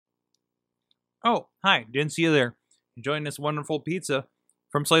Oh, hi. Didn't see you there. Enjoying this wonderful pizza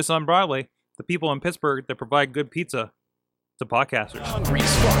from Slice on Broadway. The people in Pittsburgh that provide good pizza to podcasters. Hungry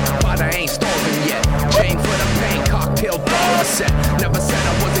as fuck, but I ain't starving yet. Chain for the pain, cocktail dollar set. Never said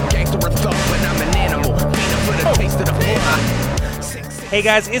I was a gangster or thug, but I'm an animal. Feeding for the taste of the floor. Hey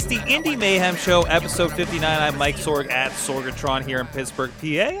guys, it's the Indie Mayhem Show, episode 59. I'm Mike Sorg at Sorgatron here in Pittsburgh, PA.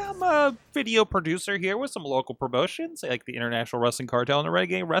 I'm a video producer here with some local promotions like the International Wrestling Cartel and the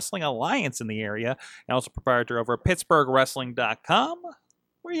Renegade Wrestling Alliance in the area, and also proprietor over at PittsburghWrestling.com,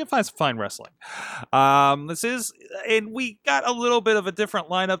 where you can find some fine wrestling. And we got a little bit of a different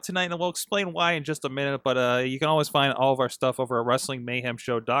lineup tonight, and we'll explain why in just a minute, but you can always find all of our stuff over at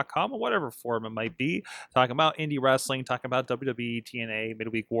WrestlingMayhemShow.com, or whatever form it might be, talking about indie wrestling, talking about WWE, TNA,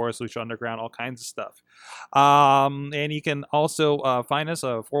 Midweek Wars, Lucha Underground, all kinds of stuff. And you can also find us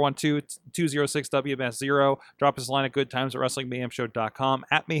at 412-206-WMS0. Drop us a line at goodtimes at WrestlingMayhemShow.com,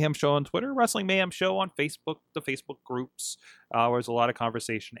 at Mayhem Show on Twitter, Wrestling Mayhem Show on Facebook, the Facebook groups, where there's a lot of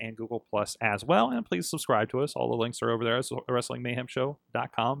conversation, and Google Plus as well. And please subscribe to us. All the links are over there at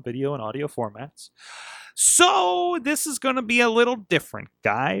WrestlingMayhemShow.com, video and audio formats. So this is going to be a little different,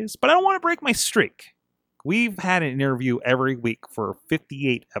 guys, but I don't want to break my streak. We've had an interview every week for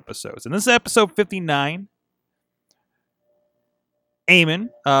 58 episodes, and this is episode 59. Eamon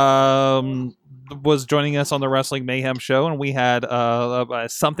was joining us on the Wrestling Mayhem Show, and we had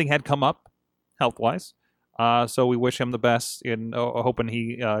something had come up health-wise. So we wish him the best, and hoping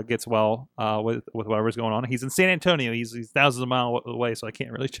he gets well with whatever's going on. He's in San Antonio. He's thousands of miles away, so I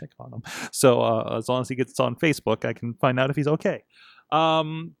can't really check on him. So as long as he gets on Facebook, I can find out if he's okay.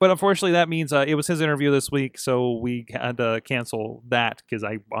 But unfortunately, that means it was his interview this week, so we had to cancel that because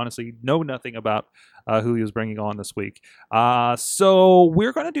I honestly know nothing about who he was bringing on this week. So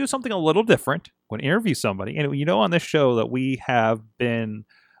we're going to do something a little different when interview somebody. And you know, on this show that we have been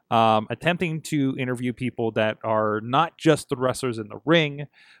attempting to interview people that are not just the wrestlers in the ring,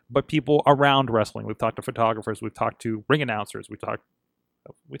 but people around wrestling. We've talked to photographers. We've talked to ring announcers. We talked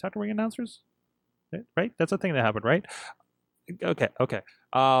to ring announcers, right? That's a thing that happened, right? Okay.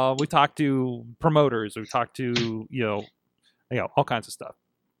 We talked to promoters. We talked to all kinds of stuff.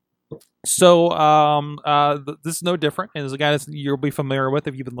 So this is no different, and there's a guy that you'll be familiar with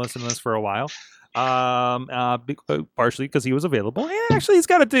if you've been listening to this for a while. Partially because he was available, and actually he's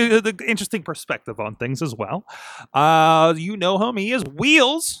got the interesting perspective on things as well. You know him. He is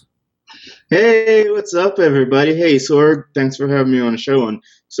Wheels. Hey, what's up, everybody? Hey, Sorg, thanks for having me on the show on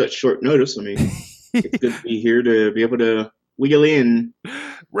such short notice. I mean, it's good to be here to be able to wheel in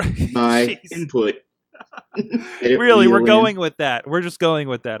my input. Really, we're going with that. We're just going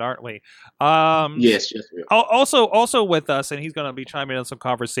with that, aren't we? Yes. Also with us, and he's going to be chiming in on some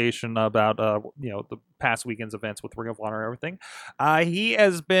conversation about the past weekend's events with Ring of Honor and everything. He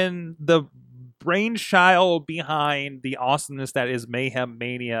has been the brainchild behind the awesomeness that is Mayhem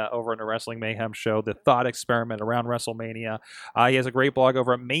Mania over in the Wrestling Mayhem Show, the thought experiment around WrestleMania. He has a great blog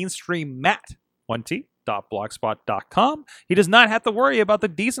over at Mainstream Matt 1T. .blogspot.com. He does not have to worry about the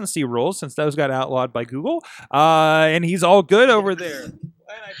decency rules since those got outlawed by Google, and he's all good over there.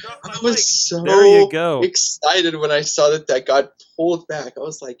 I was so there you go. excited when I saw that got pulled back. I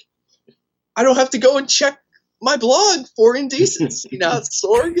was like, I don't have to go and check my blog for indecency now.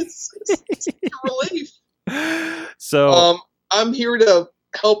 Sorg, it's a relief. So I'm here to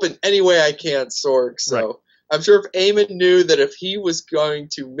help in any way I can, Sorg. So. Right. I'm sure if Eamon knew that if he was going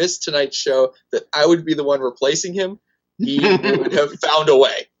to miss tonight's show, that I would be the one replacing him, he would have found a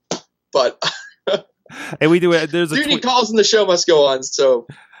way. But and we do it. There's duty calls and the show must go on, so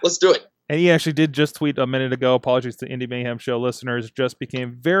let's do it. And he actually did just tweet a minute ago. Apologies to Indie Mayhem Show listeners. Just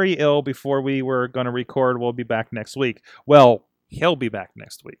became very ill before we were going to record. We'll be back next week. Well, he'll be back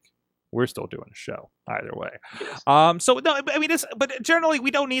next week. We're still doing a show either way. Yes. So no, I mean, but generally we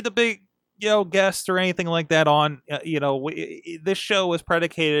don't need the big guests or anything like that on. This show is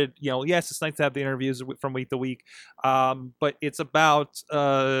predicated, yes, it's nice to have the interviews from week to week, but it's about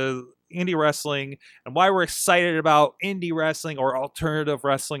indie wrestling and why we're excited about indie wrestling or alternative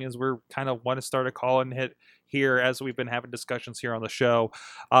wrestling, as we're kind of want to start a call and hit here as we've been having discussions here on the show.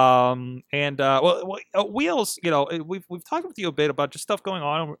 Wheels, we've talked with you a bit about just stuff going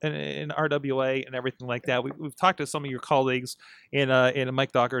on in RWA and everything like that. We've talked to some of your colleagues in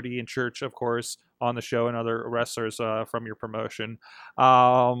Mike Dougherty and Church, of course, on the show, and other wrestlers from your promotion.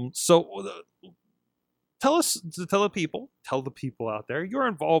 So tell the people out there your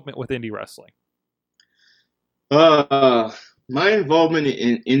involvement with indie wrestling. My involvement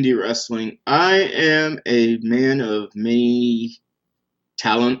in indie wrestling, I am a man of many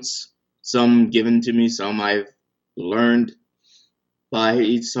talents, some given to me, some I've learned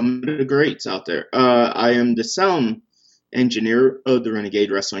by some of the greats out there. I am the sound engineer of the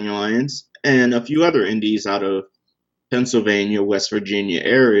Renegade Wrestling Alliance and a few other indies out of Pennsylvania, West Virginia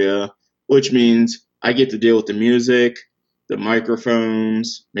area, which means I get to deal with the music, the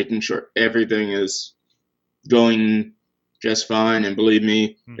microphones, making sure everything is going just fine. And believe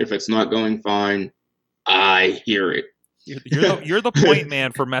me, if it's not going fine, I hear it. You're the point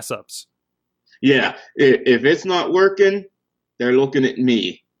man for mess ups. Yeah, if it's not working, they're looking at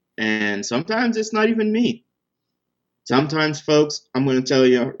me. And sometimes it's not even me. Sometimes, folks, I'm going to tell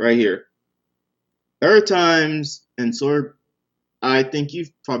you right here. There are times, and Sorg, I think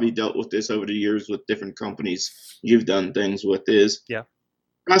you've probably dealt with this over the years with different companies you've done things with, is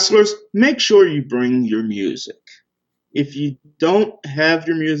wrestlers, make sure you bring your music. If you don't have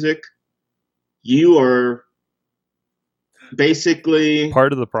your music, you are basically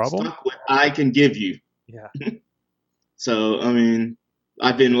part of the problem. Stuck with what I can give you. Yeah. So, I mean,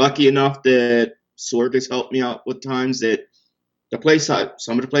 I've been lucky enough that Sorg has helped me out with times that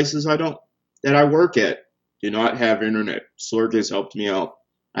some of the places that I work at do not have internet. Sorg has helped me out.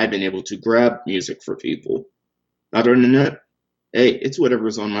 I've been able to grab music for people. Other than that, hey, it's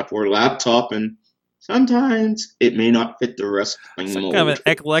whatever's on my poor laptop, and sometimes it may not fit the wrestling mold. Kind of an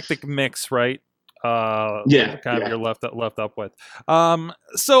eclectic mix, right? You're left up with.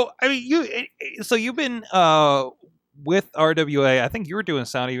 So I mean, you've been with RWA. I think you were doing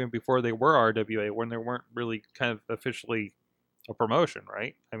sound even before they were RWA, when they weren't really kind of officially a promotion,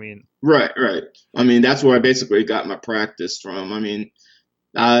 right? I mean, right. I mean, that's where I basically got my practice from. I mean,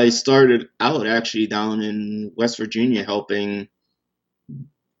 I started out actually down in West Virginia helping,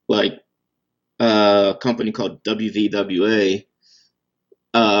 like, a company called WVWA.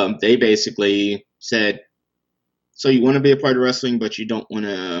 They basically said, so you want to be a part of wrestling, but you don't want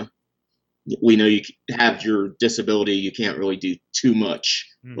to, we know you have your disability, you can't really do too much,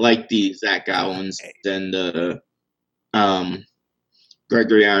 like the Zach Gowans and the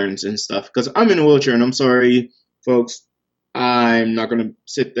Gregory Irons and stuff. Because I'm in a wheelchair, and I'm sorry, folks, I'm not going to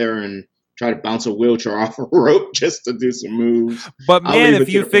sit there and try to bounce a wheelchair off a rope just to do some moves. But man, if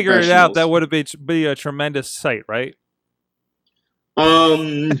you figure it out, that would be a tremendous sight, right?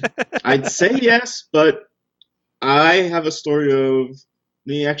 I'd say yes, but I have a story of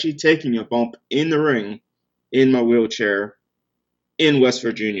me actually taking a bump in the ring in my wheelchair in West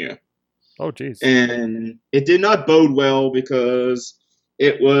Virginia. Oh, geez. And it did not bode well because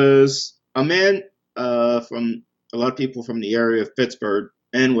it was a man from a lot of people from the area of Pittsburgh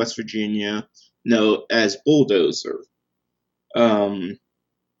and West Virginia know as Bulldozer. It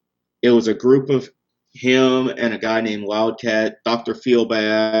was a group of him and a guy named Wildcat, Dr.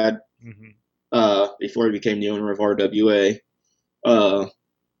 Feelbad, before he became the owner of RWA.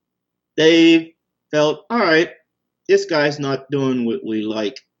 They felt, all right, this guy's not doing what we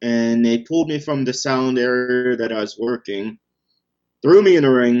like. And they pulled me from the sound area that I was working, threw me in the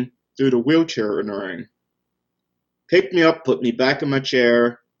ring, threw the wheelchair in the ring, picked me up, put me back in my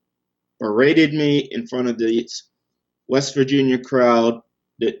chair, berated me in front of the West Virginia crowd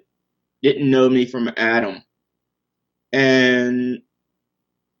that didn't know me from Adam. And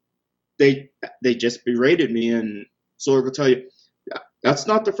they just berated me. And Sorg will tell you, that's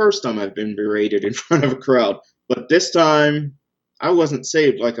not the first time I've been berated in front of a crowd. But this time, I wasn't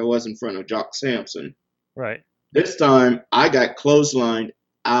saved like I was in front of Jock Sampson. Right. This time, I got clotheslined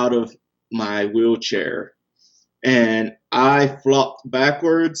out of my wheelchair. And I flopped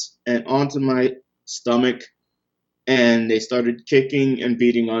backwards and onto my stomach. And they started kicking and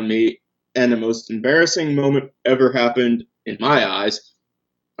beating on me. And the most embarrassing moment ever happened in my eyes.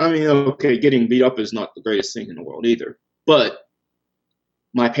 I mean, okay, getting beat up is not the greatest thing in the world either. But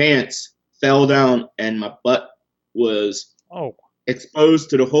my pants fell down and my butt was exposed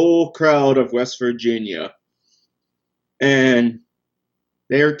to the whole crowd of West Virginia. And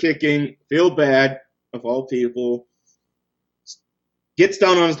they're kicking, Feelbad, of all people, gets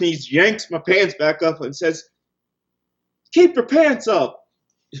down on his knees, yanks my pants back up and says, "Keep your pants up."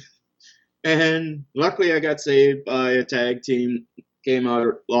 And luckily I got saved by a tag team, came out of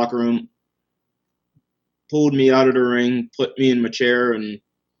the locker room, pulled me out of the ring, put me in my chair, and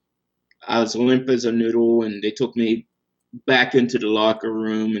I was limp as a noodle, and they took me back into the locker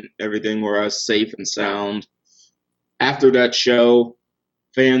room and everything where I was safe and sound. After that show,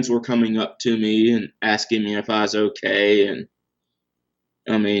 fans were coming up to me and asking me if I was okay, and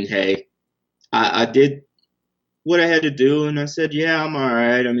I mean, hey, I did what I had to do, and I said, yeah, I'm all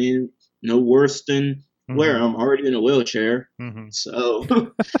right. I mean, no worse than where I'm already in a wheelchair. So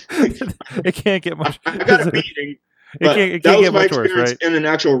it can't get much. I got a beating. It can't that was get my much worse, experience right? in an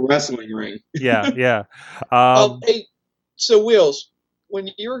actual wrestling ring. Yeah. Hey, so Wheels, when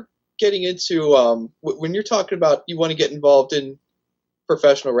you're getting into when you're talking about you want to get involved in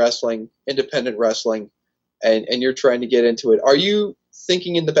professional wrestling, independent wrestling, and you're trying to get into it, are you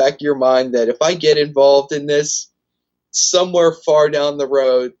thinking in the back of your mind that if I get involved in this, somewhere far down the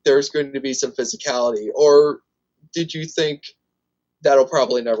road there's going to be some physicality, or did you think that'll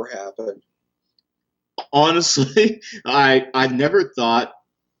probably never happen? Honestly, I never thought.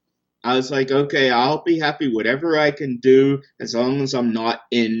 I was like, okay, I'll be happy whatever I can do as long as I'm not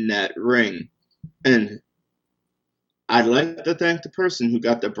in that ring. And I'd like to thank the person who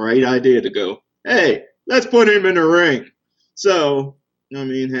got the bright idea to go, hey, let's put him in the ring. So, I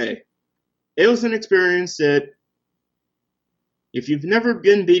mean, hey, it was an experience that if you've never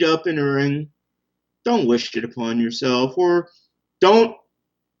been beat up in a ring, don't wish it upon yourself, or don't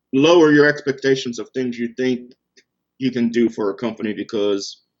lower your expectations of things you think you can do for a company,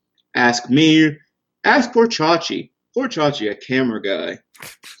 because ask me, ask poor Chachi, a camera guy,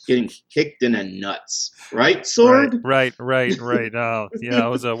 getting kicked in the nuts. Right, Sorg? Right. Oh, yeah, it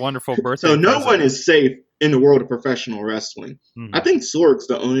was a wonderful birthday So no present. one is safe in the world of professional wrestling. Mhm. I think Sorg's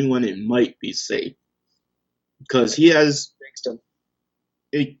the only one that might be safe, because he has...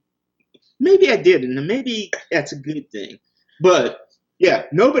 Maybe I didn't, and maybe that's a good thing. But, yeah,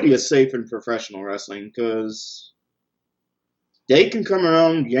 nobody is safe in professional wrestling, because they can come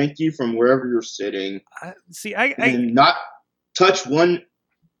around, yank you from wherever you're sitting, and not touch one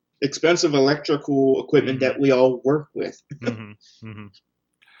expensive electrical equipment that we all work with.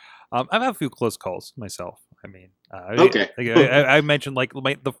 I've had a few close calls myself. I mean, okay. I mentioned like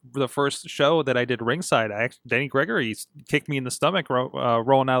the first show that I did ringside. Danny Gregory kicked me in the stomach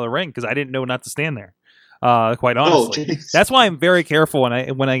rolling out of the ring because I didn't know not to stand there. Quite honestly, that's why I'm very careful when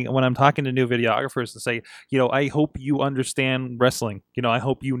I'm talking to new videographers to say, I hope you understand wrestling. I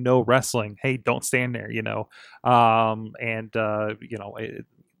hope you know wrestling. Hey, don't stand there. It's one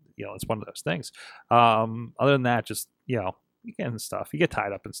of those things. Other than that, just you get in stuff. You get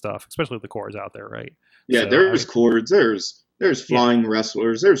tied up in stuff, especially with the cords out there, right? Yeah, so, there's cords. There's flying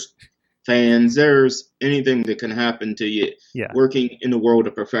wrestlers. There's fans. There's anything that can happen to you. Yeah. Working in the world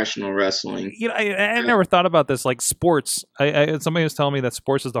of professional wrestling. I never thought about this. Like sports, somebody was telling me that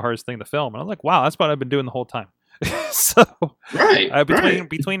sports is the hardest thing to film, and I'm like, wow, that's what I've been doing the whole time. So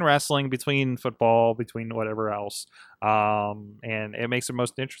between wrestling, between football, between whatever else, and it makes it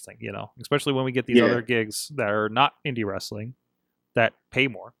most interesting, especially when we get these other gigs that are not indie wrestling that pay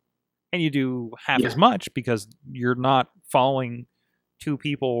more, and you do half as much because you're not following two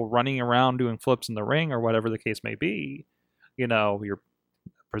people running around doing flips in the ring or whatever the case may be. You're a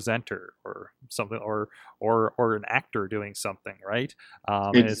presenter or something, or an actor doing something, right?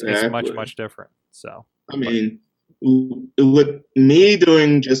 Exactly. It's much different. So I mean, with me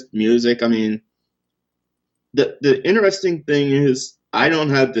doing just music, I mean, the interesting thing is I don't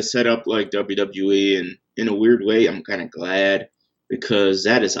have the setup like WWE, and in a weird way, I'm kind of glad, because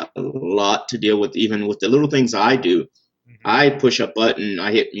that is a lot to deal with, even with the little things I do. Mm-hmm. I push a button,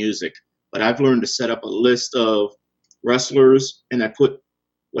 I hit music, but I've learned to set up a list of wrestlers, and I put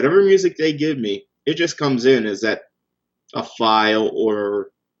whatever music they give me, it just comes in as that a file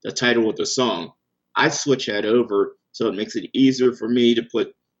or the title of the song. I switch that over so it makes it easier for me to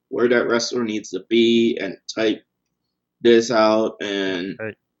put where that wrestler needs to be and type this out, and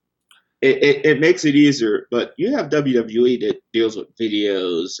it makes it easier. But you have WWE that deals with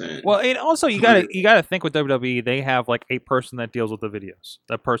videos, and and also you gotta think with WWE, they have like a person that deals with the videos,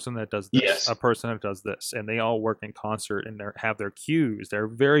 a person that does this, a person that does this, and they all work in concert and have their cues. They're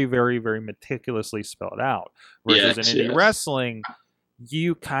very, very, very meticulously spelled out. Versus in indie wrestling,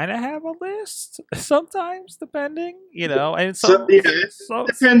 you kind of have a list sometimes, depending, and it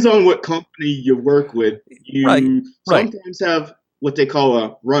depends on what company you work with. You sometimes have what they call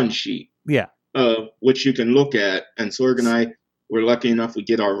a run sheet, which you can look at. And Sorg and I were lucky enough we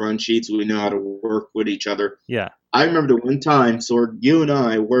get our run sheets. We know how to work with each other. Yeah, I remember the one time, Sorg, you and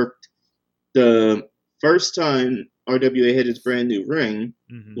I worked the first time RWA had its brand new ring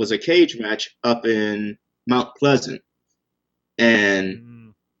was a cage match up in Mount Pleasant.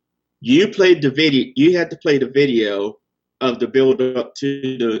 And you played the video. You had to play the video of the build up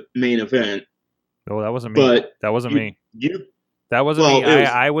to the main event. Oh, that wasn't me. But that wasn't me. That wasn't me.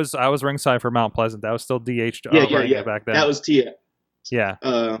 I was ringside for Mount Pleasant. That was still DH back then. That was TF. Yeah.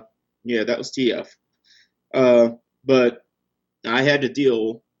 That was TF. But I had to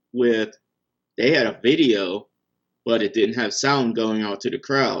deal with. They had a video, but it didn't have sound going out to the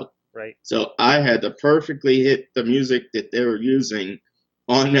crowd. Right. So I had to perfectly hit the music that they were using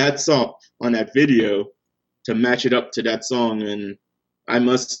on that song, on that video, to match it up to that song. And I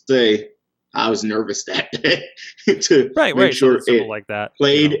must say, I was nervous that day to right, make sure something simple it like that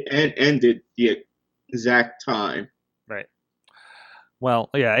played and ended the exact time. Right.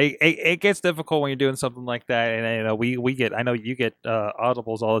 Well, yeah, it gets difficult when you're doing something like that, and we get. I know you get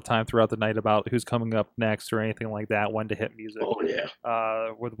audibles all the time throughout the night about who's coming up next or anything like that. When to hit music. Oh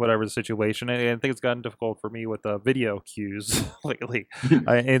yeah. With whatever the situation, and I think it's gotten difficult for me with video cues lately,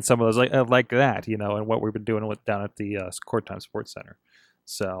 and some of those like that, and what we've been doing down at the Court Time Sports Center.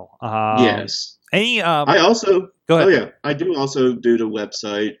 So yes. Any I also go ahead. Oh yeah, I do also do the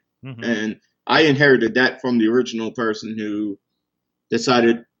website, and I inherited that from the original person who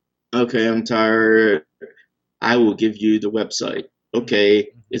decided, okay, I'm tired. I will give you the website. Okay,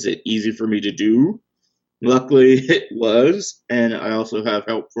 is it easy for me to do? Luckily, it was, and I also have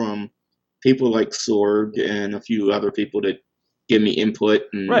help from people like Sorg and a few other people that give me input.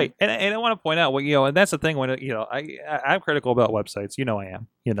 Right, and I want to point out, and that's the thing when I'm critical about websites. I am,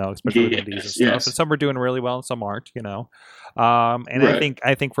 especially with indies and stuff. Yes. And some are doing really well, and some aren't. And Right.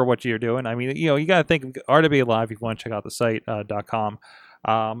 I think for what you're doing, I mean, you got to think RWA Live. If you want to check out the site .com.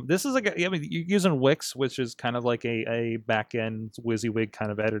 This is you're using Wix, which is kind of like a back end WYSIWYG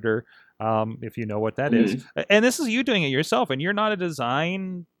kind of editor, if you know what that is. And this is you doing it yourself, and you're not a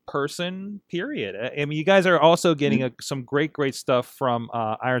design person, period. I mean, you guys are also getting some great stuff from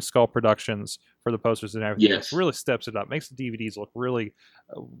Iron Skull Productions for the posters and everything. Yes. It really steps it up, makes the DVDs look really,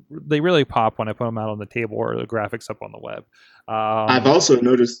 they really pop when I put them out on the table or the graphics up on the web. I've also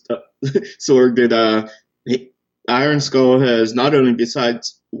noticed Sorg that Iron Skull has not only,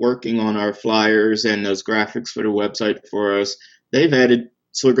 besides working on our flyers and those graphics for the website for us, they've added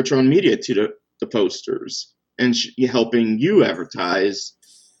Sorgatron Media to the posters and helping you advertise.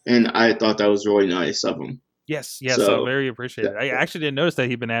 And I thought that was really nice of them. Yes, so, very appreciated. I actually didn't notice that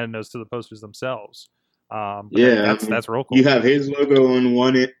he'd been adding those to the posters themselves. That's real cool. You have his logo on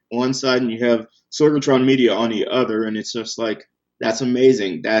one side, and you have Sorgatron Media on the other, and it's just like, that's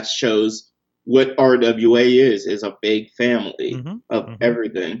amazing. That shows what RWA is a big family of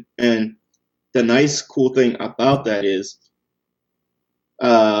everything. And the nice, cool thing about that is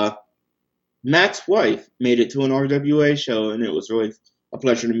Matt's wife made it to an RWA show, and it was really a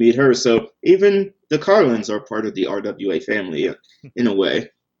pleasure to meet her. So even the Carlins are part of the RWA family in a way.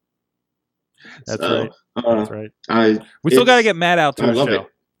 That's right. That's right. We still got to get Matt out to a show.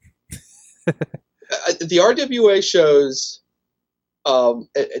 The RWA shows,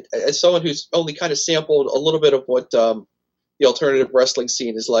 as someone who's only kind of sampled a little bit of what the alternative wrestling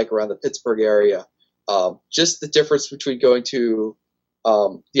scene is like around the Pittsburgh area, just the difference between going to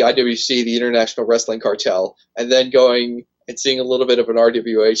the IWC, the International Wrestling Cartel, and then going and seeing a little bit of an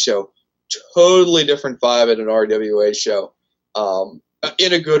RWA show, totally different vibe at an RWA show,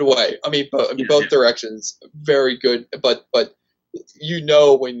 in a good way. I mean, both directions, very good. But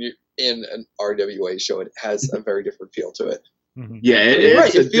when you're in an RWA show, it has a very different feel to it. Yeah,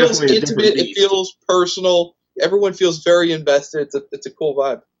 it feels intimate. It feels personal. Everyone feels very invested. It's a cool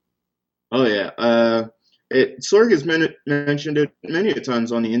vibe. Oh yeah. Sorg has mentioned it many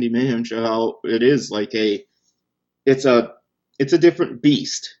times on the Indie Mayhem show how it is like it's a different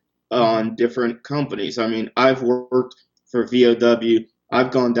beast on different companies. I mean, I've worked for VOW.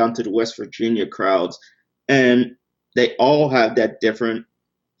 I've gone down to the West Virginia crowds, and they all have that different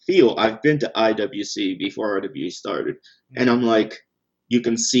feel. I've been to IWC before RWE started, and I'm like, you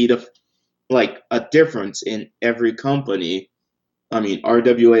can see a difference in every company. I mean,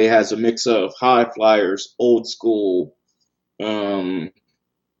 RWA has a mix of high flyers, old school, that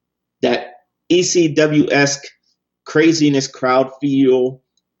ECW-esque craziness crowd feel,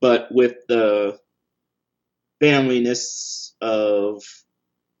 but with the familyness of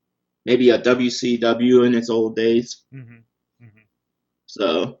maybe a WCW in its old days.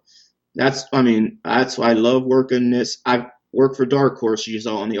 So that's why I love working this. I work for Dark Horse, you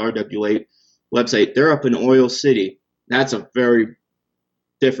saw on the RWA website. They're up in Oil City. That's a very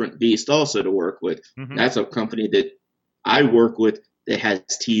different beast also to work with. That's a company that I work with that has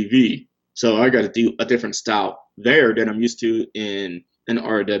TV. So I got to do a different style there than I'm used to in an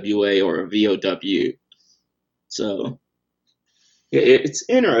RWA or a VOW. So it's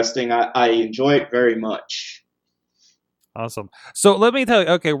interesting. I enjoy it very much. Awesome. So let me tell you,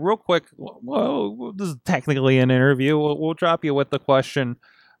 okay, real quick, well, this is technically an interview. We'll drop you with the question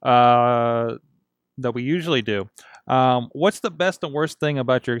that we usually do. What's the best and worst thing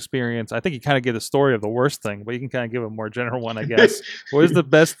about your experience? I think you kind of give the story of the worst thing, but you can kind of give a more general one, I guess. What is the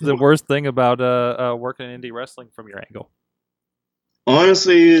best, the worst thing about working in indie wrestling from your angle?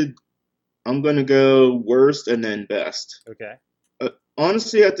 Honestly, I'm going to go worst and then best. Okay.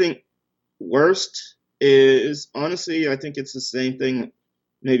 Honestly, I think worst is, I think it's the same thing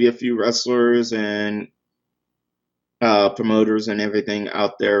maybe a few wrestlers and promoters and everything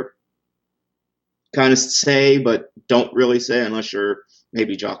out there kind of say, but don't really say unless you're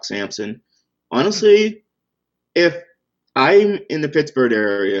maybe Jock Sampson. Honestly, if I'm in the Pittsburgh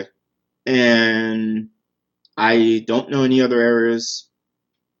area and I don't know any other areas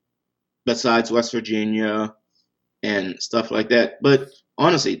besides West Virginia and stuff like that, but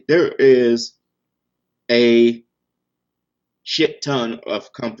honestly, there is a shit ton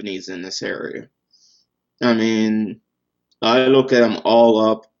of companies in this area. I mean, I look at them all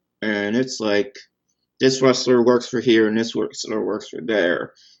up, and it's like this wrestler works for here and this wrestler works for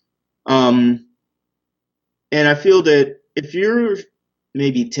there. And I feel that if you're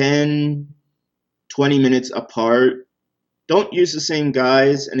maybe 10, 20 minutes apart, don't use the same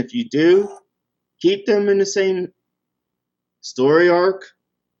guys. And if you do, keep them in the same story arc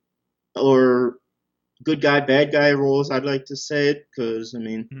or good guy, bad guy roles, I'd like to say it. Because, I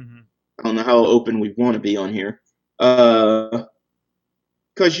mean, I don't know how open we want to be on here. Because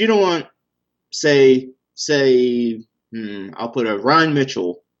you don't want, say, I'll put a Ryan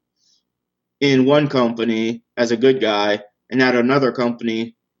Mitchell in one company as a good guy, and at another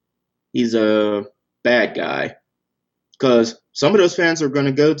company, he's a bad guy. Because some of those fans are going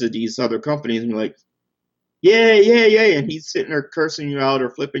to go to these other companies and be like, yeah, and he's sitting there cursing you out or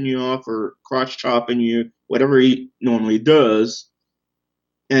flipping you off or crotch chopping you, whatever he normally does,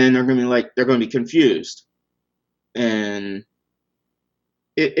 and they're going to be confused. And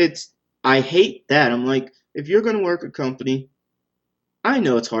I hate that. I'm like, if you're going to work a company, I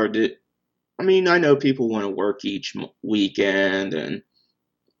know it's hard I know people want to work each weekend and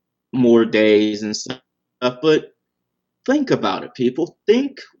more days and stuff, but think about it, people.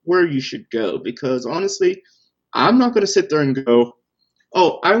 Think where you should go, because honestly, I'm not going to sit there and go,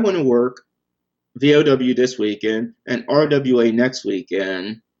 oh, I want to work VOW this weekend and RWA next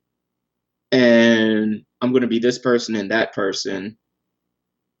weekend, and I'm going to be this person and that person.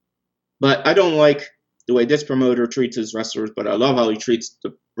 But I don't like the way this promoter treats his wrestlers, but I love how he treats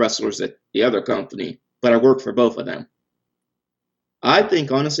the wrestlers at the other company. But I work for both of them. I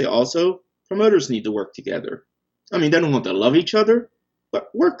think, honestly, also, promoters need to work together. I mean, they don't want to love each other, but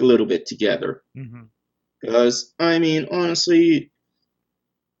work a little bit together. Because, honestly,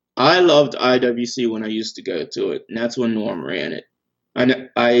 I loved IWC when I used to go to it, and that's when Norm ran it.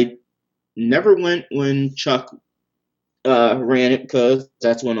 I never went when Chuck ran it, because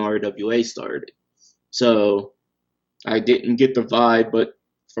that's when RWA started. So I didn't get the vibe, but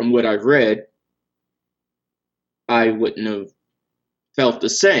from what I've read, I wouldn't have felt the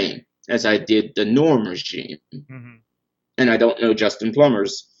same as I did the Norm regime. And I don't know Justin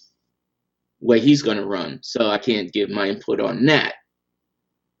Plummer's way he's going to run, so I can't give my input on that.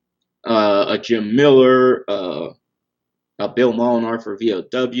 A Jim Miller, a Bill Molinar for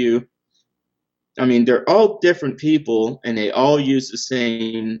VOW. I mean, they're all different people, and they all use the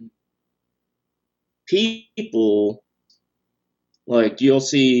same people. Like, you'll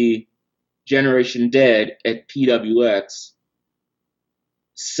see Generation Dead at PWX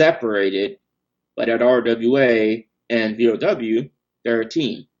separated, but at RWA and VOW, they're a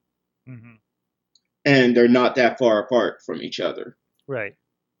team. And they're not that far apart from each other. Right.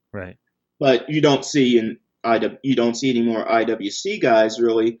 But you don't see any more IWC guys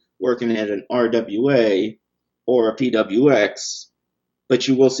really working at an RWA or a PWX, but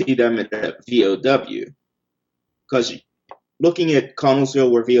you will see them at a VOW. Because looking at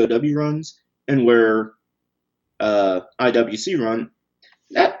Connellsville, where VOW runs, and where IWC run,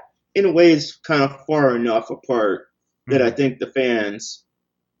 that in a way is kind of far enough apart that I think the fans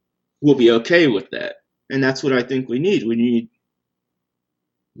will be okay with that. And that's what I think we need. We need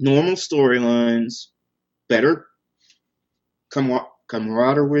normal storylines, better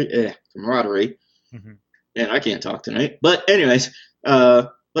camaraderie. And I can't talk tonight. But anyways,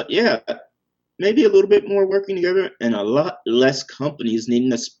 but yeah, maybe a little bit more working together and a lot less companies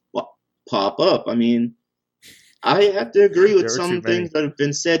needing to pop up. I mean, I have to agree with some things that have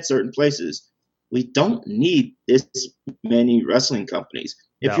been said certain places. We don't need this many wrestling companies.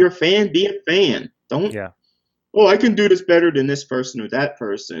 If you're a fan, be a fan. Don't, oh, I can do this better than this person or that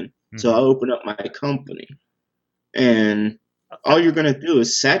person, so I'll open up my company. And all you're going to do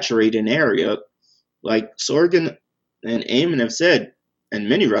is saturate an area. Like Sorgan and Eamon have said, and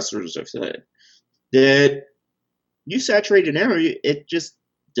many wrestlers have said, that you saturate an area, it just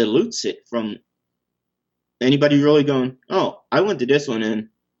dilutes it from anybody really going, oh, I went to this one, and,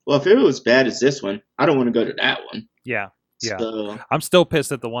 well, if it was bad as this one, I don't want to go to that one. Yeah. So, I'm still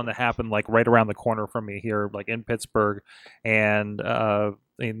pissed at the one that happened like right around the corner from me here, like in Pittsburgh, and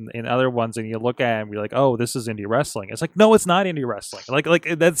in other ones, and you look at it and you're like, oh, this is indie wrestling. It's like, no, it's not indie wrestling. Like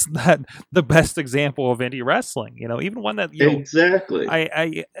that's not the best example of indie wrestling. Even one that exactly.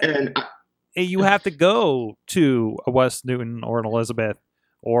 You have to go to a West Newton or an Elizabeth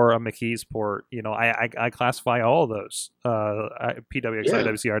or a McKeesport. I classify all of those PWXI,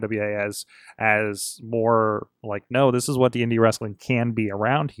 WCRWA as more like, no, this is what the indie wrestling can be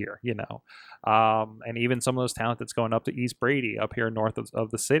around here. And even some of those talent that's going up to East Brady up here north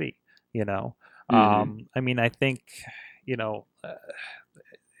of the city. I think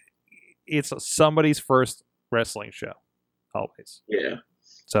it's somebody's first wrestling show always. Yeah.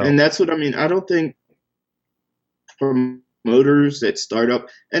 So, and that's what I mean. I don't think promoters that start up,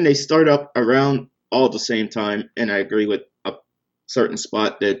 and they start up around all the same time, and I agree with a certain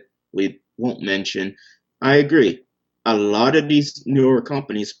spot that we won't mention. I agree. A lot of these newer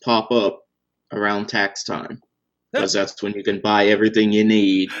companies pop up around tax time, because that's when you can buy everything you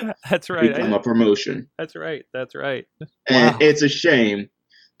need. That's right. To become a promotion. That's right. And it's a shame.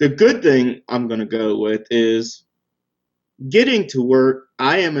 The good thing I'm going to go with is getting to work.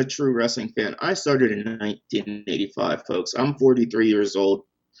 I am a true wrestling fan. I started in 1985, folks. I'm 43 years old.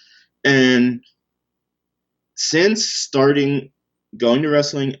 And since going to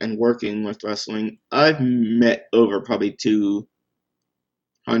wrestling and working with wrestling, I've met over probably 200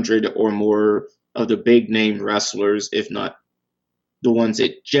 or more of the big name wrestlers, if not the ones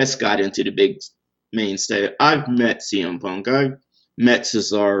that just got into the big mainstay. I've met CM Punk. I've met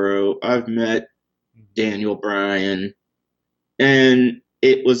Cesaro. I've met Daniel Bryan. And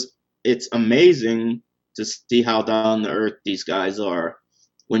it's amazing to see how down to earth these guys are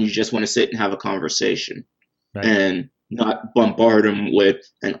when you just want to sit and have a conversation, right, and not bombard them with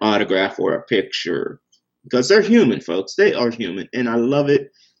an autograph or a picture, because they're human, folks. They are human, and I love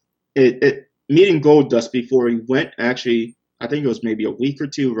it. Meeting Goldust before he went, actually, I think it was maybe a week or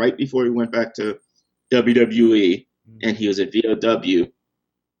two right before he went back to WWE, and he was at VOW,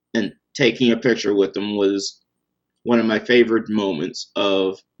 and taking a picture with him was one of my favorite moments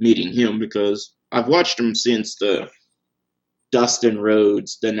of meeting him, because I've watched him since the Dustin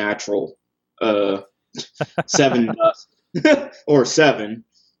Rhodes, the Natural, 7 Dust, or 7.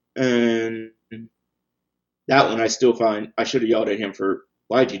 And that one I still find, I should have yelled at him for,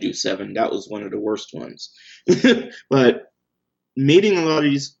 why'd you do 7? That was one of the worst ones. But meeting a lot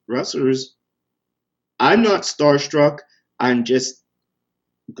of these wrestlers, I'm not starstruck. I'm just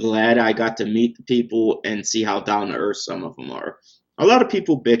glad I got to meet the people and see how down to earth some of them are. A lot of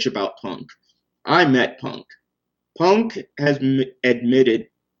people bitch about Punk. I met Punk. Punk has admitted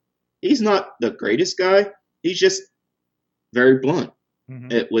he's not the greatest guy. He's just very blunt.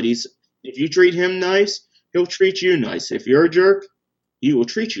 At what if you treat him nice, he'll treat you nice. If you're a jerk, he will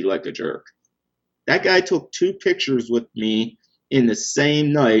treat you like a jerk. That guy took 2 pictures with me in the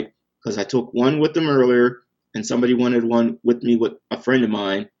same night, because I took one with him earlier, and somebody wanted one with me with a friend of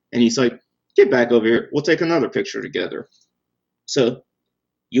mine, and he's like, get back over here, we'll take another picture together. So,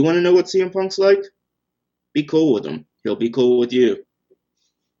 you want to know what CM Punk's like? Be cool with him. He'll be cool with you.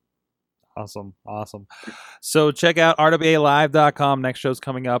 Awesome. So check out rwalive.com. Next show's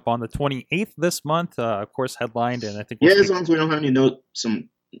coming up on the 28th this month. Of course, headlined, and I think as long as we don't have any some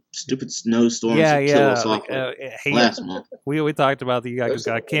stupid snowstorms that kill us off last month. We talked about the guys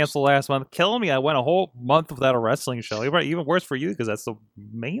got canceled last month. Killing me. I went a whole month without a wrestling show. Even worse for you, because that's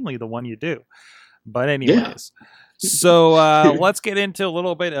mainly the one you do. But anyways, so let's get into a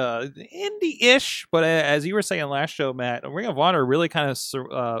little bit indie-ish. But as you were saying last show, Matt, Ring of Honor really kind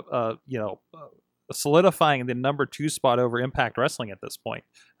of solidifying the number 2 spot over Impact Wrestling at this point.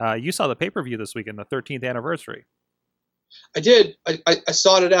 You saw the pay-per-view this weekend, the 13th anniversary. I did. I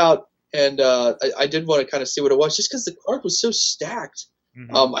sought it out, and I did want to kind of see what it was, just because the card was so stacked.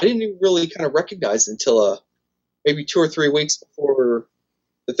 I didn't even really kind of recognize it until maybe 2 or 3 weeks before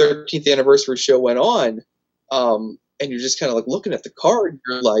the 13th anniversary show went on. And you're just kind of like looking at the card, and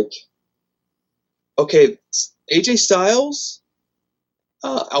you're like, okay, AJ Styles,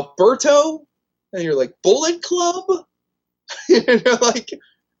 Alberto, and you're like, Bullet Club? And you're like,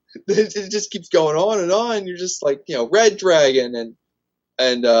 it just keeps going on and on. You're just like, Red Dragon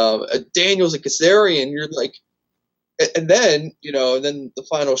and Daniels and Kazarian. You're like, and then the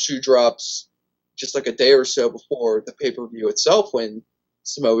final shoe drops just like a day or so before the pay-per-view itself, when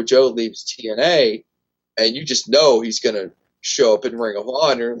Samoa Joe leaves TNA, and you just know he's going to show up in Ring of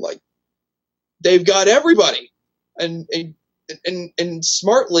Honor. Like, they've got everybody, and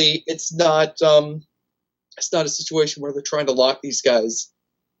smartly, it's not a situation where they're trying to lock these guys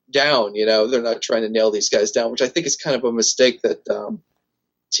down. They're not trying to nail these guys down, which I think is kind of a mistake that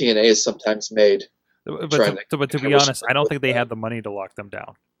TNA has sometimes made. But to be honest, I don't think they had the money to lock them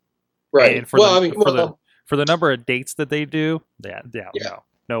down. Right. And for the number of dates that they do,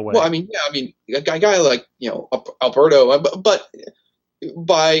 no way. Well, a guy like Alberto, but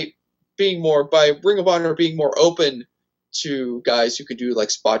by Ring of Honor being more open to guys who could do like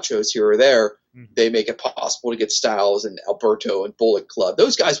spot shows here or there, they make it possible to get Styles and Alberto and Bullet Club.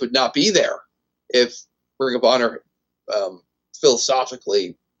 Those guys would not be there if Ring of Honor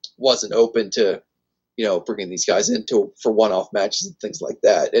philosophically wasn't open to bringing these guys in for one-off matches and things like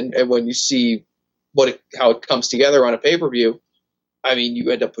that. And when you see how it comes together on a pay-per-view,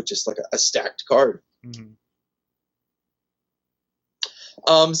 you end up with just like a stacked card.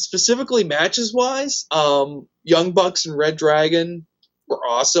 Specifically matches wise, Young Bucks and Red Dragon were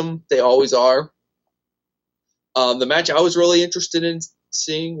awesome. They always are. The match I was really interested in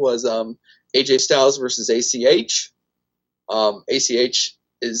seeing was AJ Styles versus ACH. ACH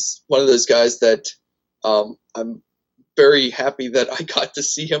is one of those guys that I'm very happy that I got to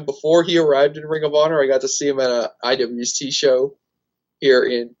see him before he arrived in Ring of Honor. I got to see him at an IWC show here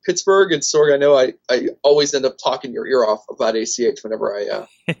in Pittsburgh. And Sorg, I know I always end up talking your ear off about ACH whenever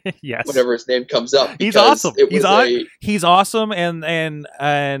yes, whenever his name comes up. He's awesome. He's awesome, and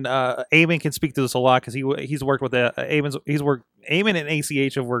Eamon can speak to this a lot because he's worked with Eamon and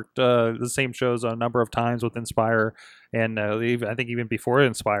ACH have worked the same shows a number of times with Inspire, and I think even before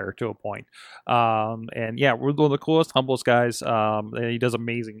Inspire to a point. And yeah, we're one of the coolest, humblest guys. And he does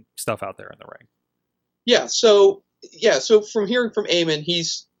amazing stuff out there in the ring. Yeah. So from hearing from Eamon,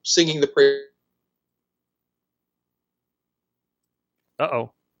 he's singing the praise.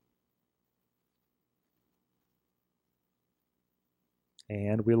 Uh-oh.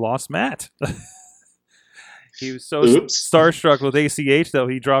 And we lost Matt. He was so starstruck with ACH, though,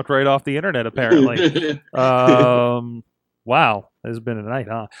 he dropped right off the internet, apparently. Wow. This has been a night,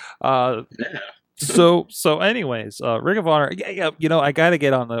 huh? Yeah. So anyways, Ring of Honor, I got to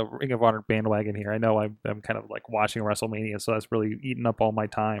get on the Ring of Honor bandwagon here. I know I'm kind of like watching WrestleMania, so that's really eating up all my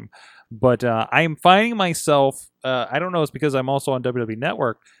time. But I'm finding myself, I don't know, it's because I'm also on WWE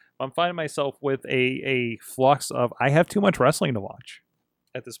Network, I'm finding myself with a flux of, I have too much wrestling to watch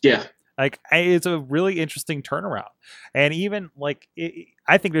at this point. Yeah. It's a really interesting turnaround. And even,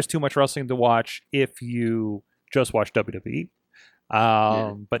 I think there's too much wrestling to watch if you just watch WWE.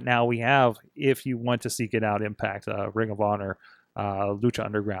 But now we have, if you want to seek it out, Impact, Ring of Honor, Lucha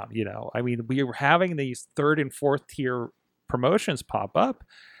Underground, we are having these third and fourth tier promotions pop up,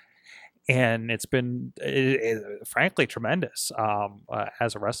 and it's been frankly tremendous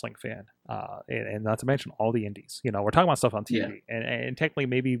as a wrestling fan, and not to mention all the indies. We're talking about stuff on TV, and technically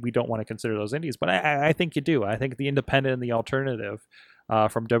maybe we don't want to consider those indies, but I think you do. I think the independent and the alternative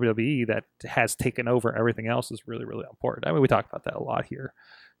from WWE that has taken over everything else is really, really important. We talk about that a lot here.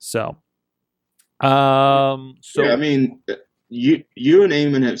 So, yeah, you and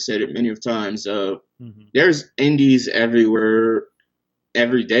Eamon have said it many times. There's indies everywhere,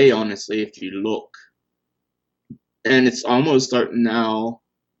 every day, honestly, if you look. And it's almost starting now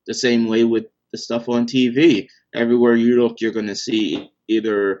the same way with the stuff on TV. Everywhere you look, you're going to see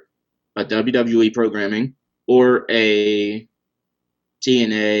either a WWE programming or a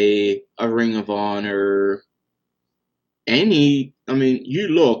TNA, a Ring of Honor, you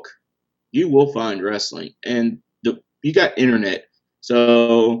look, you will find wrestling. And you got internet,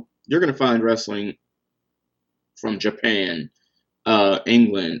 so you're going to find wrestling from Japan,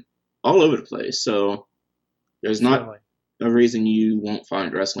 England, all over the place. So there's not a reason you won't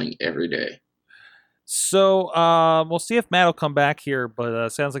find wrestling every day. So we'll see if Matt will come back here, but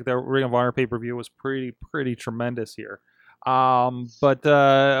sounds like the Ring of Honor pay-per-view was pretty tremendous here. But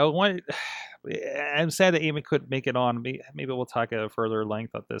I'm sad that Eamon couldn't make it on. Maybe we'll talk at a further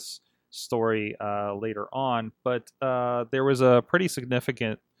length of this story later on. But there was a pretty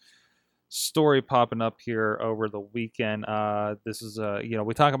significant story popping up here over the weekend. This is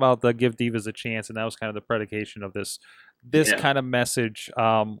we talk about the Give Divas a Chance, and that was kind of the predication of this kind of message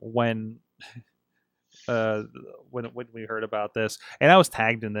when we heard about this, and I was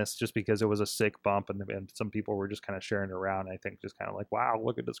tagged in this just because it was a sick bump, and some people were just kind of sharing it around. I think just kind of like, wow,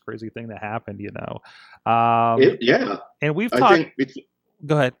 look at this crazy thing that happened, And we've talked.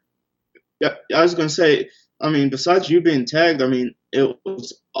 Go ahead. Yeah, I was going to say. Besides you being tagged, it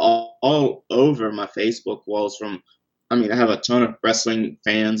was all over my Facebook walls. I have a ton of wrestling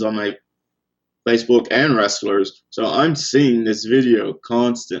fans on my Facebook and wrestlers, so I'm seeing this video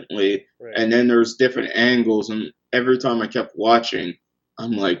constantly, right. And then there's different angles, and every time I kept watching,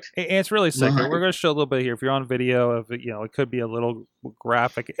 I'm like, it's really sick. We're going to show a little bit here. If you're on video, of it could be a little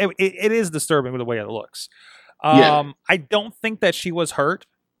graphic. It is disturbing with the way it looks. I don't think that she was hurt.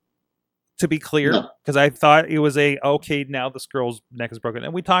 to be clear, because I thought it was okay, now this girl's neck is broken.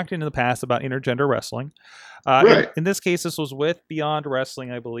 And we talked in the past about intergender wrestling. Right. In this case, this was with Beyond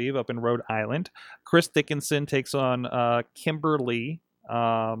Wrestling, I believe, up in Rhode Island. Chris Dickinson takes on Kimber Lee.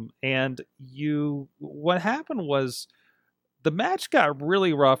 And what happened was the match got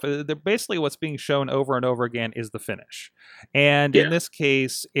really rough. Basically, what's being shown over and over again is the finish. And in this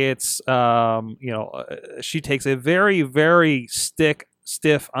case, it's, she takes a very, very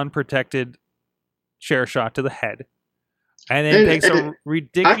stiff, unprotected chair shot to the head. And then takes a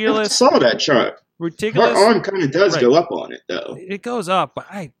ridiculous... I saw that shot. Ridiculous. Her arm kind of does go up on it, though. It goes up, but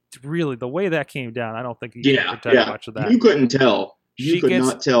the way that came down, I don't think you can protect much of that. You couldn't tell. You could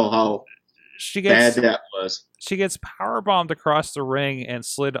not tell how bad that was. She gets powerbombed across the ring and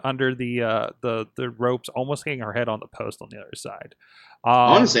slid under the ropes, almost hitting her head on the post on the other side.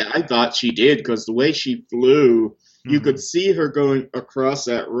 Honestly, I thought she did, because the way she flew, you could see her going across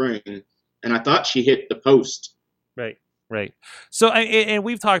that ring, and I thought she hit the post. Right. So, and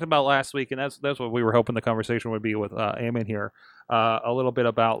we've talked about last week, and that's what we were hoping the conversation would be with Eamon here, a little bit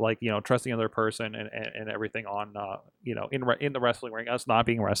about, like, trusting another person and everything on, in the wrestling ring, us not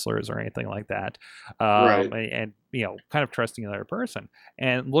being wrestlers or anything like that, right. and kind of trusting another person,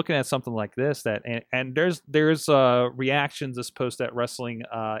 and looking at something like this, and there's reactions this post at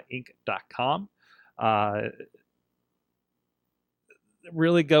WrestlingInc.com.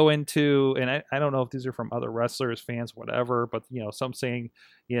 Really go into, and I don't know if these are from other wrestlers, fans, whatever, but some saying,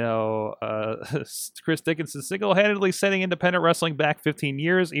 Chris Dickinson single-handedly setting independent wrestling back 15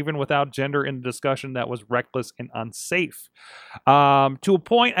 years, even without gender in the discussion, that was reckless and unsafe. To a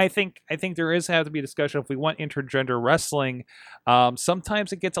point, I think there has to be a discussion if we want intergender wrestling.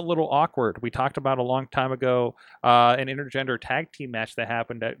 Sometimes it gets a little awkward. We talked about a long time ago an intergender tag team match that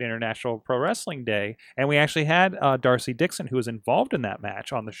happened at International Pro Wrestling Day, and we actually had Darcy Dixon, who was involved in that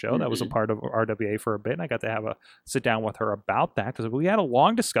match, on the show. That was a part of RWA for a bit, and I got to have a sit down with her about that, because we had a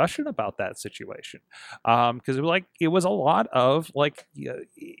long discussion about that situation, because it was a lot of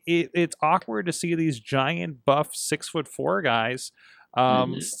it's awkward to see these giant buff 6'4" guys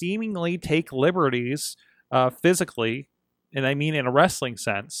seemingly take liberties physically, and I mean in a wrestling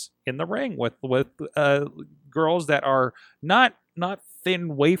sense, in the ring with girls that are not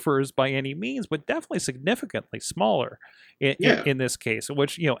thin wafers by any means, but definitely significantly smaller in this case,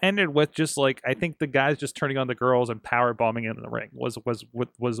 which ended with just I think the guys just turning on the girls and power bombing in the ring was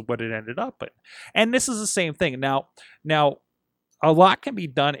what it ended up in. And this is the same thing. Now a lot can be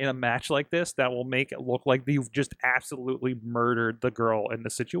done in a match like this that will make it look like you've just absolutely murdered the girl in the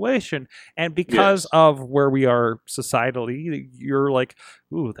situation. And because of where we are societally, you're like,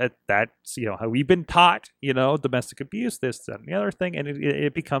 ooh, that's, how we've been taught, domestic abuse, this, that, and the other thing. And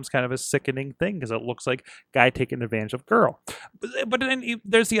it becomes kind of a sickening thing, because it looks like guy taking advantage of girl. But then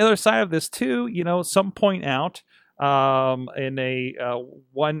there's the other side of this too. Some point out, in a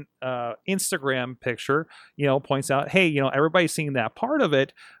one Instagram picture, points out, hey, everybody's seeing that part of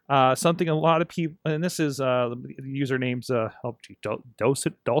it. Something a lot of people, and this is the username's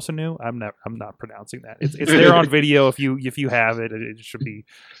Dulcinu. I'm not pronouncing that. It's there on video if you have it. It should be,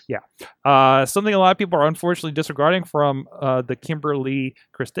 something a lot of people are unfortunately disregarding from the Kimber Lee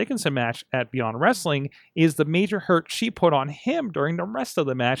Chris Dickinson match at Beyond Wrestling is the major hurt she put on him during the rest of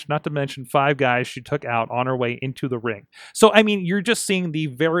the match. Not to mention 5 guys she took out on her way into the ring. So I mean, you're just seeing the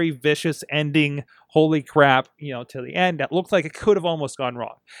very vicious ending. Holy crap, to the end, that looked like it could have almost gone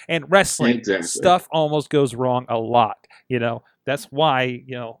wrong. And wrestling stuff almost goes wrong a lot. That's why,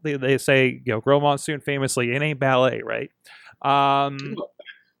 they say, Girl Monsoon famously, it ain't ballet, right? Yeah,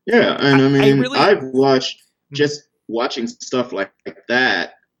 and I've watched, just watching stuff like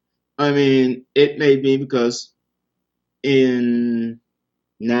that, it made me, because in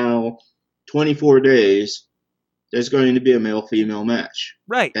now 24 days, there's going to be a male-female match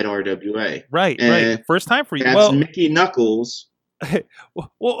at RWA. Right. First time for you. That's Mickey Knuckles,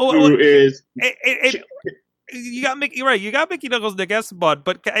 who is... You got Mickey, right? You got Mickey Knuckles, Nick Esteban,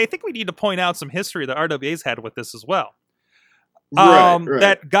 but I think we need to point out some history that RWA's had with this as well. Right.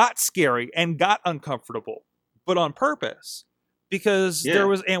 That got scary and got uncomfortable, but on purpose. Because there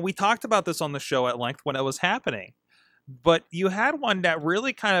was... And we talked about this on the show at length when it was happening. But you had one that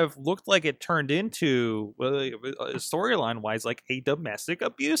really kind of looked like it turned into, storyline-wise, like a domestic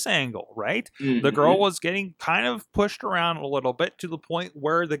abuse angle, right? Mm-hmm. The girl was getting kind of pushed around a little bit to the point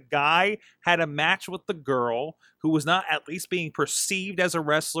where the guy had a match with the girl who was not at least being perceived as a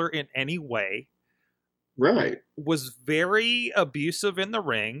wrestler in any way. Right. Was very abusive in the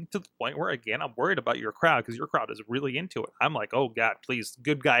ring to the point where, again, I'm worried about your crowd because your crowd is really into it. I'm like, oh, God, please,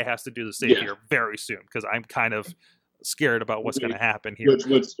 good guy has to do the savior very soon because I'm kind of... scared about what's going to happen here.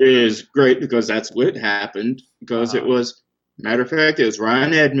 Which is great because that's what happened. Because it was, matter of fact, it was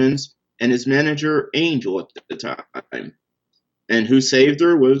Ryan Edmonds and his manager Angel at the time, and who saved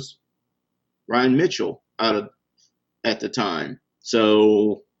her was Ryan Mitchell at the time.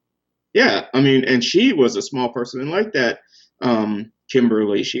 So yeah, I mean, and she was a small person, and like that,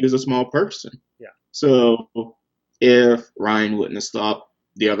 Kimberly, she was a small person. Yeah. So if Ryan wouldn't have stopped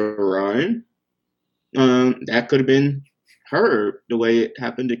the other Ryan, that could have been her the way it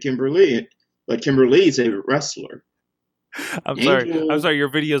happened to Kimberly. But Kimberly's a wrestler. I'm sorry. Your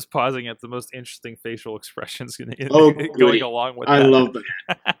video's pausing at the most interesting facial expressions going along with that. I love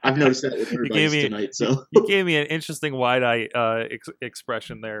that. I've noticed that with everybody tonight. So you gave me an interesting wide eye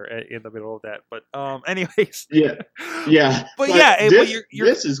expression there in the middle of that. But anyways, yeah. But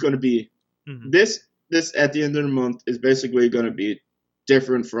this is going to be this at the end of the month is basically going to be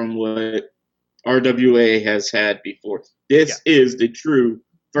different from what RWA has had before. This is the true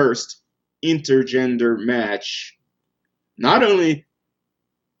first intergender match. Not only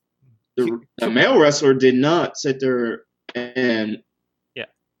the male wrestler did not sit there and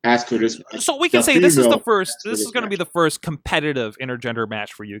ask for this match. So we can say this is the first. This is going to be the first competitive intergender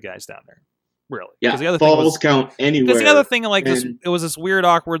match for you guys down there, really. Yeah, the other falls count anywhere. Because the other thing, it was this weird,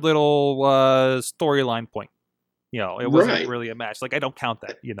 awkward little storyline point. It wasn't really a match. Like I don't count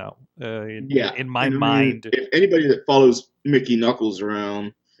that. In my mind. If anybody that follows Mickey Knuckles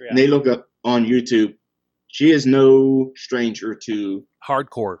around and they look up on YouTube. She is no stranger to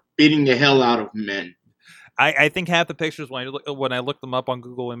hardcore beating the hell out of men. I think half the pictures when I looked them up on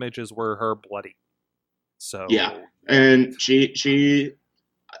Google Images were her bloody. So yeah, and she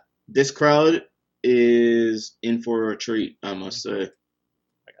this crowd is in for a treat. I must say,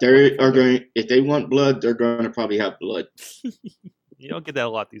 they are going. If they want blood, they're going to probably have blood. You don't get that a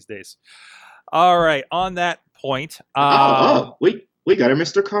lot these days. All right, on that point, we got our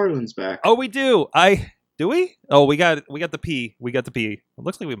Mr. Carlin's back. Oh, we do. Do we? Oh, we got the P. We got the P. It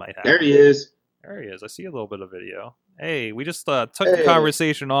looks like we might have. There he is. There he is. I see a little bit of video. Hey, we just took the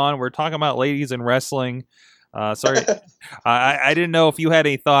conversation on. We're talking about ladies in wrestling. Sorry, I didn't know if you had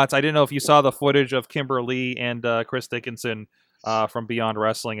any thoughts. I didn't know if you saw the footage of Kimberly and Chris Dickinson from Beyond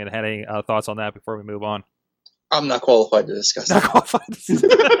Wrestling and had any thoughts on that before we move on. I'm not qualified to discuss that. Not qualified.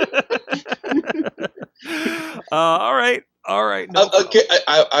 All right. No okay,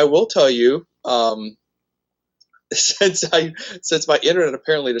 I will tell you. Since my internet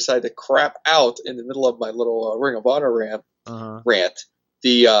apparently decided to crap out in the middle of my little Ring of Honor rant,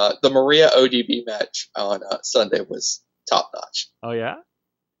 the Maria ODB match on Sunday was top notch. Oh yeah,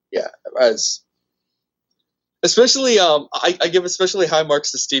 yeah. Especially, I give especially high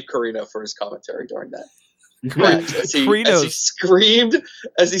marks to Steve Corino for his commentary during that match as he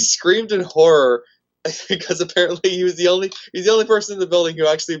screamed in horror. Because apparently he's the only person in the building who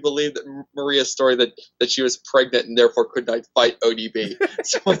actually believed that Maria's story that she was pregnant and therefore could not fight ODB.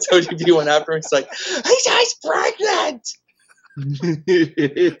 So once ODB went after him, he's like, "He's pregnant."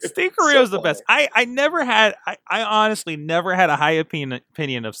 Steve Corino's the best. I honestly never had a high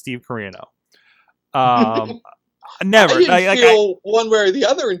opinion of Steve Corino. Never. I didn't feel one way or the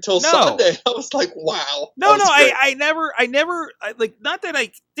other until Sunday. I was like, wow. I never, not that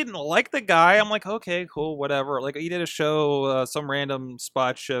I didn't like the guy. I'm like, okay, cool, whatever. Like, he did a show, some random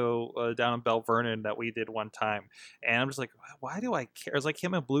spot show down in Bell Vernon that we did one time. And I'm just like, why do I care? It was like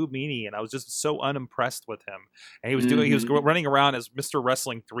him and Blue Meanie, and I was just so unimpressed with him. And he was running around as Mr.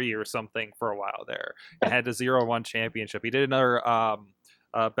 Wrestling 3 or something for a while there. And had the 0-1 championship. He did another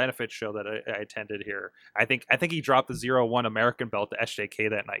benefit show that I attended here. I think he dropped the 0-1 American belt to SJK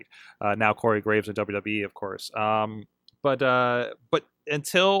that night. Now Corey Graves in WWE, of course. But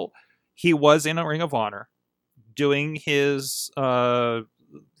until he was in a Ring of Honor, doing his some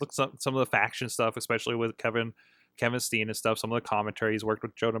of the faction stuff, especially with Kevin Steen and stuff, some of the commentary. He's worked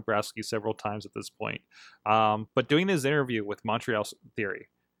with Joe Dombrowski several times at this point. But doing his interview with Montreal Theory,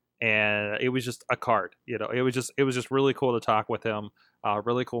 and it was just a card. It was just really cool to talk with him.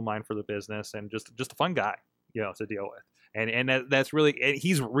 Really cool mind for the business, and just a fun guy, to deal with. And that's really, and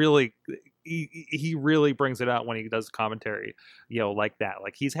he's really, he really brings it out when he does commentary, like that.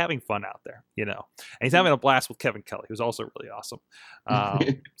 Like, he's having fun out there, and he's having a blast with Kevin Kelly, who's also really awesome.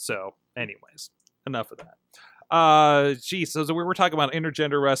 So anyways, enough of that. So we were talking about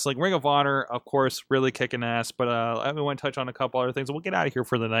intergender wrestling. Ring of Honor, of course, really kicking ass, but I want to touch on a couple other things, and we'll get out of here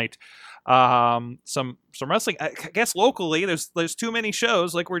for the night. Some wrestling, I guess locally, there's too many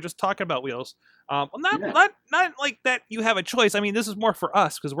shows, like we are just talking about, Wheels. Not like that you have a choice. I mean, this is more for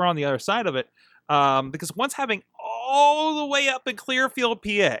us because we're on the other side of it. Because one's having all the way up in Clearfield,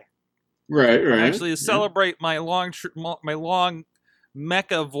 PA. Right. Actually, to celebrate my long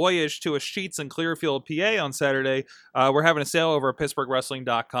Mecca voyage to a Sheetz in Clearfield, PA on Saturday, we're having a sale over at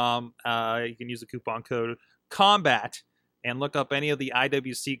PittsburghWrestling.com. You can use the coupon code COMBAT and look up any of the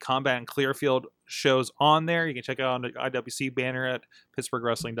IWC Combat and Clearfield shows on there. You can check out on the IWC banner at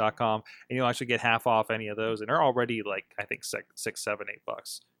PittsburghWrestling.com, and you'll actually get half off any of those. And they're already like, I think, $6, $7, $8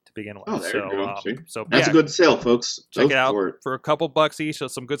 to begin with. Oh, there you go. So that's a good sale, folks. Check it out for a couple bucks each. So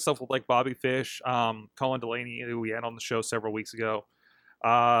some good stuff with like Bobby Fish, Colin Delaney, who we had on the show several weeks ago.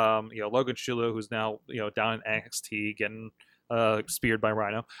 Logan Shulo, who's now down in NXT getting speared by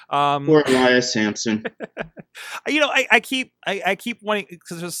Rhino. Poor Elias Sampson. I keep wanting,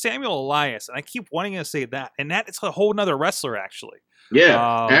 because there's Samuel Elias, and I keep wanting to say that, and that is a whole nother wrestler actually.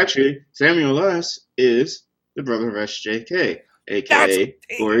 Yeah, actually, Samuel Elias is the brother of SJK, aka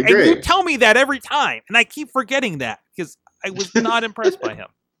Corey Graves. And you tell me that every time, and I keep forgetting that because I was not impressed by him.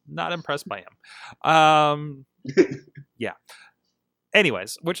 Not impressed by him. Yeah.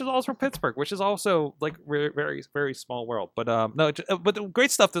 Anyways, which is also from Pittsburgh, which is also like very, very small world. But but the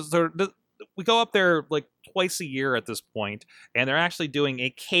great stuff is we go up there like twice a year at this point, and they're actually doing a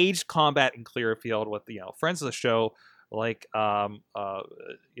caged combat in Clearfield with friends of the show like John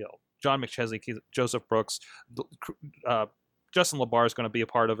McChesney, Joseph Brooks, Justin LaBar is going to be a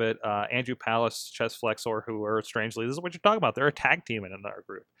part of it. Andrew Palace, Chess Flexor, who are strangely, this is what you're talking about. They're a tag team in our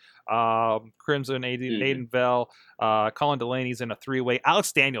group. Crimson, Aiden Bell, Colin Delaney's in a 3-way.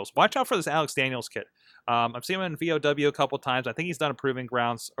 Alex Daniels, watch out for this Alex Daniels kid. I've seen him in VOW a couple times. I think he's done a Proving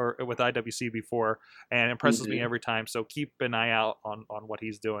Grounds or with IWC before, and impresses me every time. So keep an eye out on what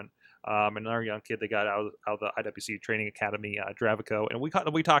he's doing. Another young kid they got out of the IWC Training Academy, Dravico, and we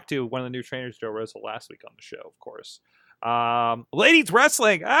talked to one of the new trainers, Joe Rosa, last week on the show, of course. Ladies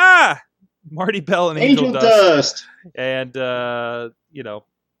wrestling, Marty Bell and Angel Dust. And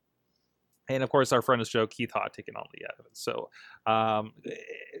and of course our friend is Joe Keith Hott taking on the Evans. So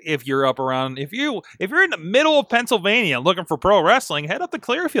if you're up around, if you're in the middle of Pennsylvania looking for pro wrestling, head up to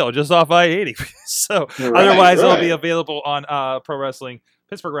Clearfield just off I-80. So otherwise it'll be available on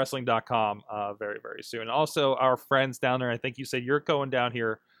PittsburghWrestling.com very, very soon. Also our friends down there, I think you said you're going down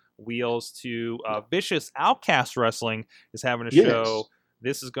here, Wheels, to Vicious Outcast Wrestling is having a show.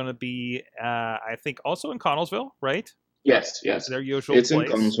 This is going to be, I think, also in Connellsville, right? Yes. Their usual place. It's in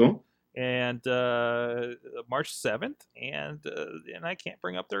Connellsville. And March 7th, and I can't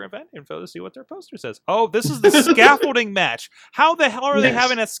bring up their event info to see what their poster says. Oh, this is the scaffolding match. How the hell are they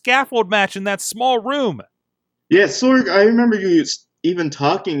having a scaffold match in that small room? Yeah, Sorg, I remember you even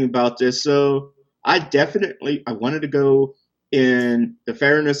talking about this, so I wanted to go in the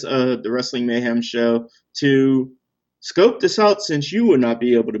fairness of the Wrestling Mayhem show to scope this out since you would not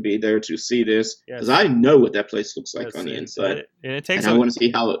be able to be there to see this, because I know what that place looks like on the inside. And I want to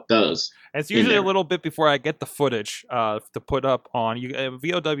see how it does. It's usually a little bit before I get the footage to put up on.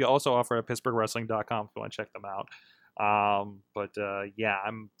 VOW also offer at PittsburghWrestling.com if you want to check them out. I'm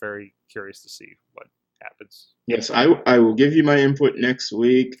very curious to see what happens. Yes, I will give you my input next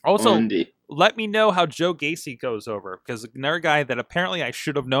week. Also, let me know how Joe Gacy goes over, because another guy that apparently I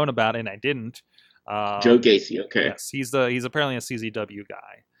should have known about and I didn't. Joe Gacy, okay. Yes, he's apparently a CZW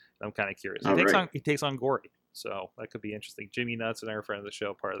guy. I'm kind of curious. He takes on Gory, so that could be interesting. Jimmy Nuts, another friend of the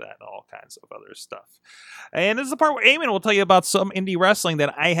show, part of that, and all kinds of other stuff. And this is the part where Eamon will tell you about some indie wrestling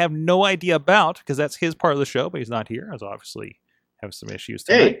that I have no idea about, because that's his part of the show, but he's not here, as obviously have some issues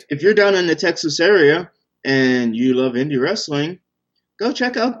tonight. Hey, if you're down in the Texas area and you love indie wrestling, go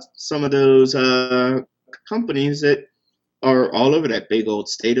check out some of those companies that are all over that big old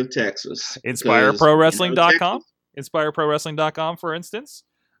state of Texas. InspireProWrestling.com? InspireProWrestling.com, for instance.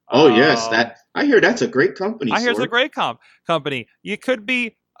 Oh, yes. I hear that's a great company. I hear it's a great company. You could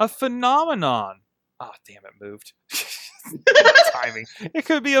be a phenomenon. Oh, damn, it moved. Timing. It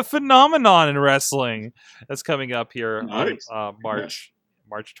could be a phenomenon in wrestling that's coming up here on March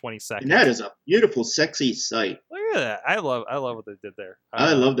 22nd. And that is a beautiful, sexy site. Look at that. I love what they did there.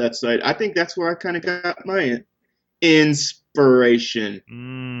 I love that site. I think that's where I kind of got my inspiration.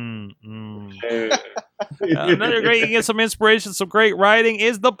 Another great, you can get some inspiration, some great writing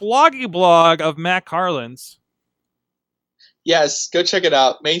is the bloggy blog of Matt Carlins. Yes, go check it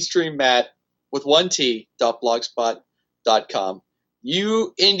out. Mainstream Matt with 1t.blogspot.com.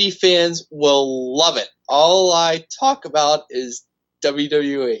 You indie fans will love it. All I talk about is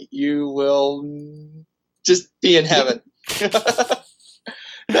WWE. You will just be in heaven. Check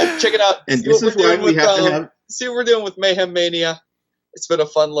it out. And this is why we have to have. See what we're doing with Mayhem Mania. It's been a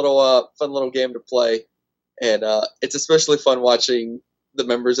fun little game to play, and it's especially fun watching the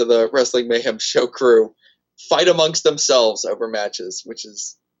members of the Wrestling Mayhem show crew fight amongst themselves over matches, which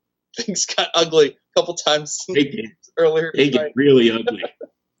is things got ugly a couple times earlier. They get really ugly.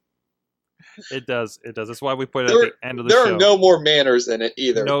 It does. That's why we put it at the end of the show. There are no more manners in it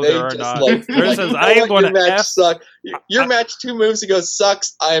either. No, they there are just not. Like, there says, I am going to match suck. Your match 2 moves ago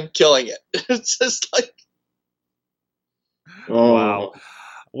sucks. I am killing it. It's just like. Oh. Wow.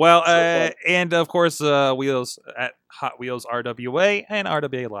 Well, and of course, Wheels at Hot Wheels RWA and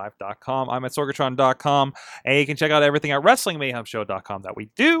RWALive.com. I'm at Sorgatron.com. And you can check out everything at WrestlingMayhemShow.com that we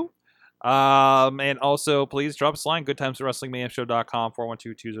do. And also, please drop us a line. Good times at WrestlingMayhemShow.com,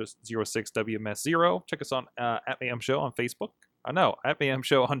 412-206-WMS0. Check us on at Mayhem Show on Facebook. At Mayhem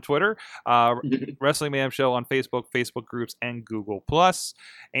Show on Twitter, Wrestling Mayhem Show on Facebook groups, and Google+.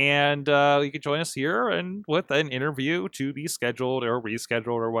 And you can join us here and with an interview to be scheduled or rescheduled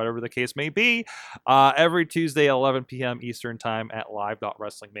or whatever the case may be every Tuesday at 11 p.m. Eastern Time at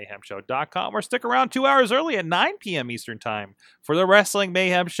live.wrestlingmayhemshow.com, or stick around 2 hours early at 9 p.m. Eastern Time for the Wrestling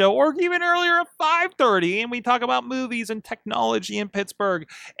Mayhem Show, or even earlier at 5:30, and we talk about movies and technology in Pittsburgh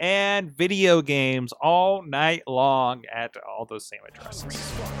and video games all night long at all those same addresses.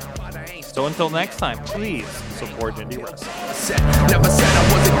 So until next time, please support indie wrestling. Never said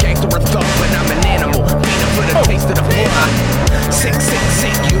I was a gangster or thug, but I'm an animal. Feeding for the taste of the blood. Sick,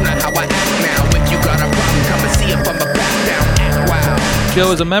 you know how I act now. If you got a problem, come and see if I'm a back down. Act wild. The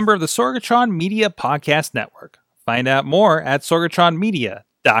show is a member of the Sorgatron Media Podcast Network. Find out more at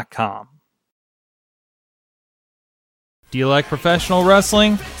sorgatronmedia.com. Do you like professional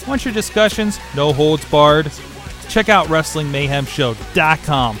wrestling? Want your discussions no holds barred? Check out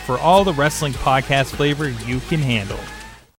WrestlingMayhemShow.com for all the wrestling podcast flavor you can handle.